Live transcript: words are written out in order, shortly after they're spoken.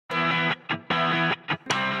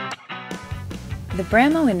The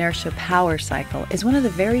Brammo Enertia Powercycle is one of the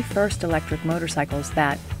very first electric motorcycles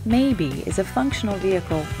that, maybe, is a functional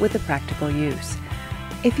vehicle with a practical use.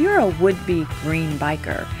 If you're a would-be green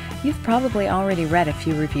biker, you've probably already read a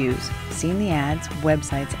few reviews, seen the ads,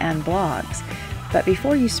 websites, and blogs. But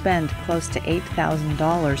before you spend close to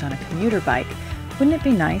 $8,000 on a commuter bike, wouldn't it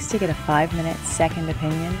be nice to get a 5-minute second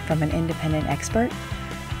opinion from an independent expert?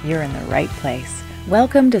 You're in the right place.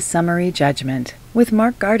 Welcome to Summary Judgment with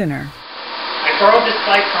Mark Gardiner. I borrowed this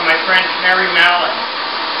bike from my friend Harry Mallon.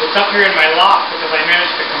 It's up here in my loft because I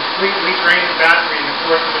managed to completely drain the battery in the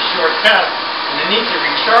course of a short test, and I need to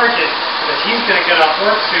recharge it because he's going to get off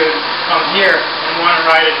work soon, come here, and want to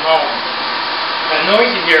ride it home. That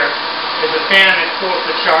noise you hear is the fan that cools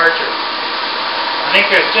the charger. I think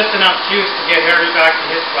there's just enough juice to get Harry back to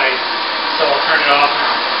his place, so I'll turn it off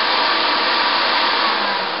now.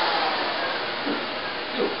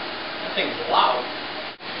 Ooh, that thing's loud.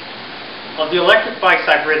 Of the electric bikes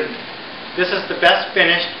I've ridden, this is the best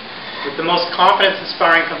finished, with the most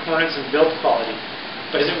confidence-inspiring components and build quality.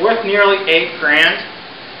 But is it worth nearly $8 grand?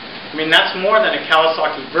 I mean, that's more than a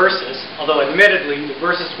Kawasaki Versys, although admittedly the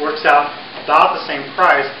Versys works out about the same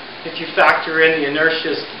price if you factor in the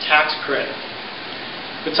Inertia's tax credit.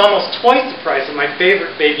 It's almost twice the price of my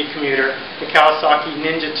favorite baby commuter, the Kawasaki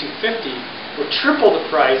Ninja 250, or triple the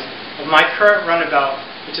price of my current runabout,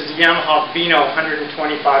 which is a Yamaha Bino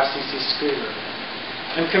 125cc scooter.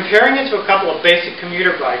 I'm comparing it to a couple of basic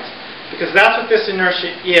commuter bikes because that's what this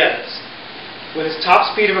Inertia is, with its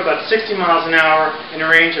top speed of about 60 miles an hour and a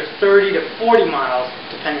range of 30 to 40 miles,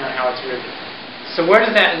 depending on how it's ridden. So where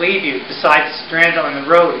does that leave you besides stranded on the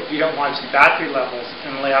road if you don't watch the battery levels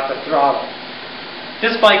and lay off the throttle?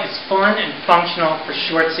 This bike is fun and functional for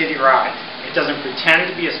short city rides. It doesn't pretend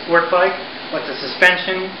to be a sport bike, but the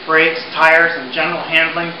suspension, brakes, tires, and general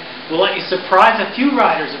handling will let you surprise a few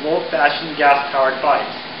riders of old-fashioned gas-powered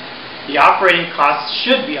bikes. The operating costs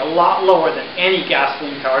should be a lot lower than any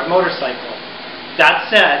gasoline-powered motorcycle.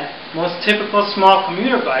 That said, most typical small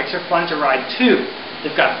commuter bikes are fun to ride too.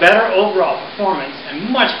 They've got better overall performance and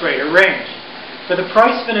much greater range. For the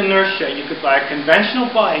price of an Inertia, you could buy a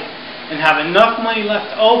conventional bike and have enough money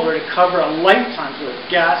left over to cover a lifetime's worth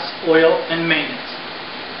of gas, oil, and maintenance.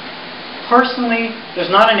 Personally,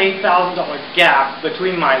 there's not an $8,000 gap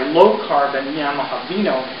between my low-carbon Yamaha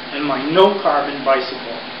Bino and my no-carbon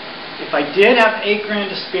bicycle. If I did have $8 grand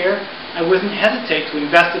to spare, I wouldn't hesitate to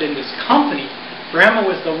invest it in this company. Brammo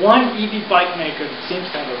is the one EV bike maker that seems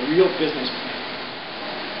to have a real business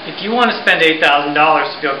plan. If you want to spend $8,000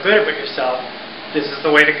 to feel good about yourself, this is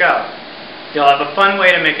the way to go. You'll have a fun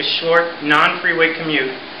way to make a short, non-freeway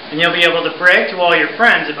commute, and you'll be able to brag to all your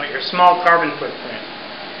friends about your small carbon footprint.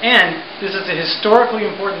 And this is a historically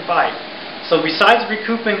important bike, so besides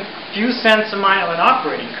recouping a few cents a mile in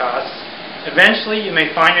operating costs, eventually you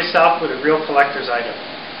may find yourself with a real collector's item.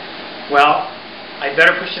 Well, I'd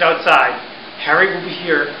better push it outside. Harry will be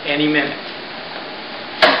here any minute.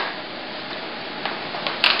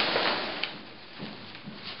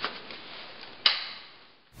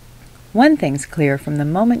 One thing's clear from the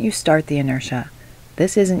moment you start the Inertia.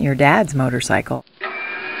 This isn't your dad's motorcycle.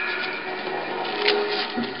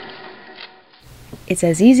 It's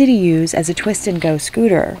as easy to use as a twist-and-go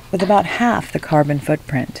scooter with about half the carbon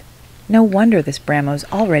footprint. No wonder this Brammo's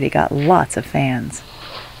already got lots of fans.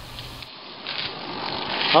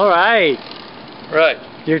 All right. Right.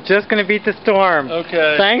 You're just going to beat the storm.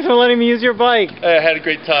 Okay. Thanks for letting me use your bike. I had a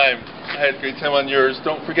great time. I had a great time on yours.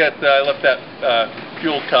 Don't forget I left that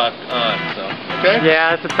fuel cock on, so, okay?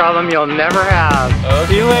 Yeah, that's a problem you'll never have.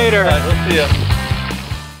 Okay. See you later. All right, we'll see you.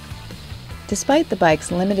 Despite the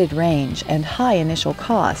bike's limited range and high initial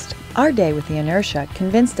cost, our day with the Inertia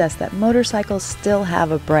convinced us that motorcycles still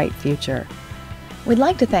have a bright future. We'd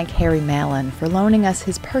like to thank Harry Mallon for loaning us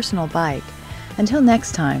his personal bike. Until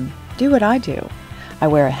next time, do what I do. I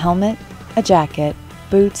wear a helmet, a jacket,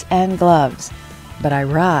 boots, and gloves, but I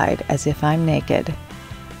ride as if I'm naked.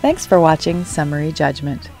 Thanks for watching Summary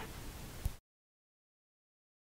Judgment.